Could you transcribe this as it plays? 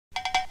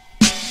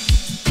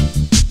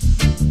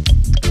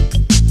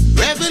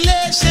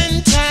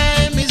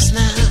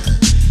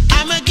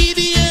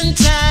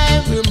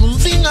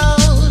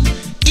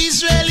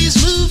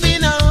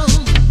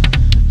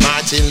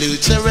Martin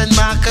Luther and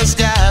Marcus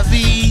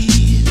Garvey,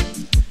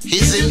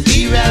 His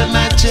Imperial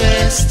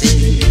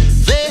Majesty,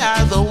 they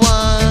are the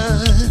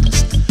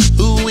ones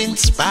who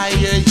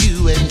inspire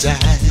you and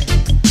I.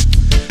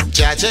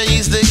 Jaja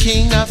is the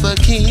King of the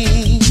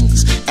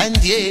Kings, and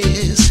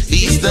yes,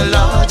 He's the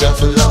Lord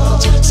of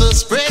Lords. So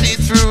spread it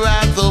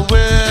throughout the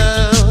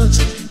world,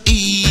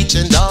 each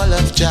and all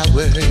of Jah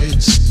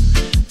words.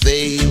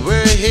 They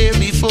were here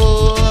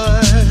before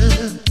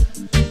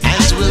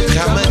and will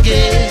come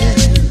again.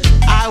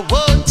 I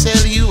won't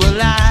tell you a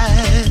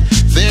lie,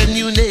 their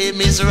new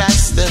name is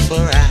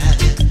Rastafari.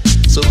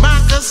 So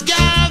Marcus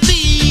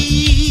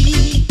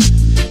Garvey,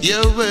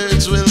 your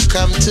words will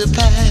come to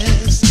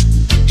pass.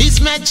 His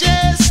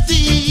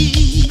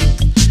Majesty,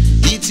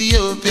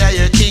 Ethiopia,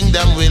 your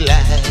kingdom will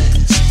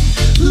last.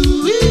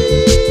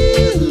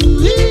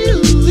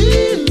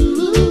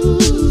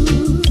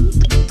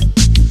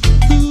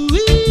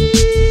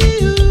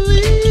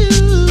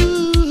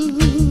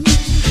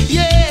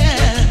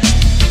 Yeah,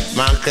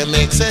 Malcolm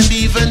X and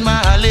even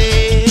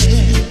Marley,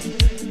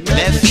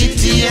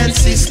 Nefertiti and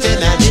Sister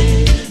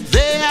Nanny,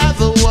 they are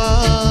the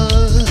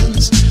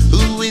ones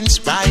who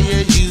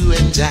inspire you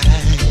and I.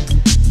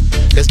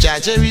 Cause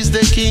Jaja is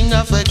the King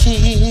of the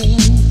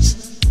Kings,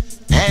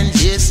 and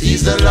yes,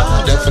 He's the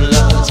Lord of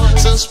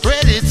Lords. So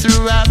spread it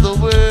throughout the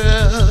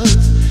world,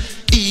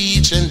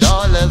 each and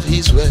all of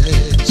His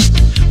words.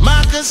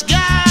 Marcus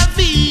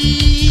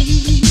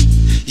Garvey,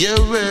 your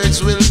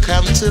words will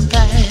come to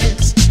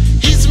pass.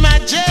 His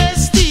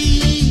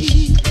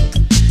Majesty,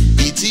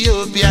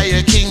 Ethiopia,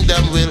 your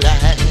kingdom will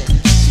last.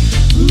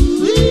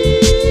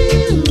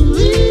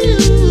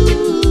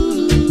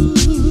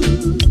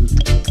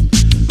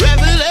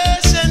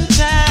 Revelation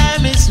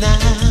time.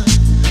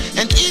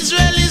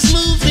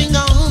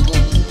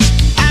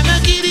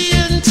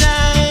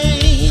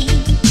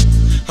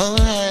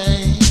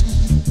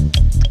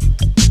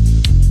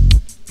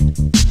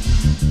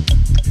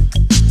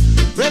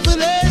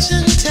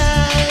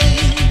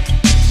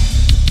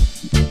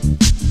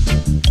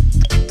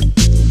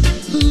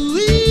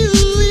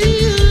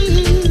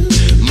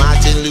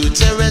 Martin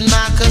Luther and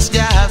Marcus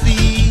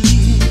Garvey,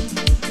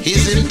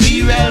 His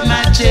Imperial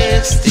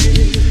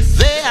Majesty,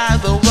 they are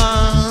the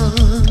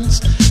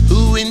ones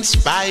who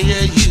inspire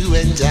you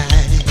and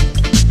I.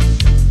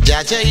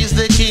 Jaja is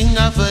the King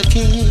of the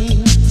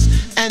Kings,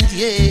 and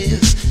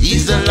yes,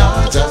 He's the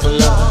Lord of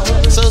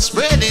Lords. So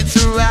spread it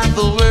throughout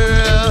the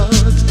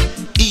world,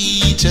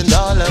 each and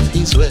all of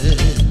His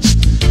words.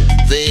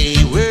 They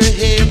were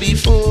here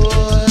before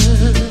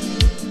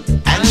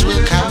and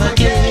will come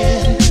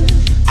again.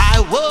 I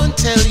won't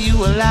tell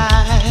you a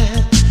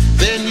lie,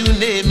 their new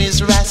name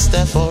is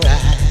Rastafari.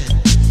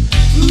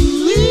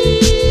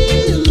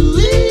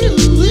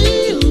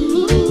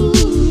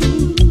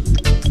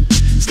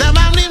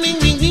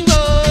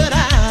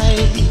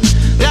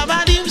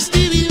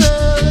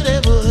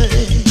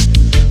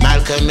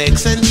 Malcolm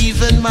X and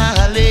even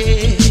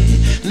Marley,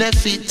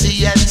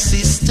 Nefertiti and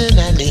Sister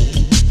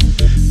Nanny,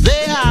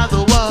 they are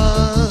the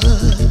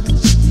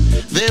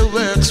ones, their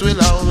works will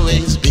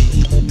always be.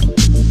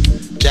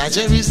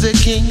 Jaja is the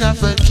King of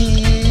the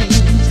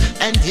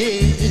Kings, and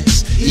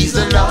yes, He's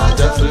the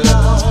Lord of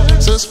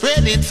Lords. So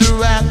spread it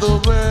throughout the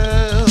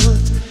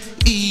world,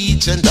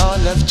 each and all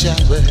of Jah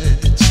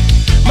words.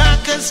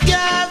 Marcus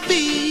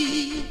Garvey,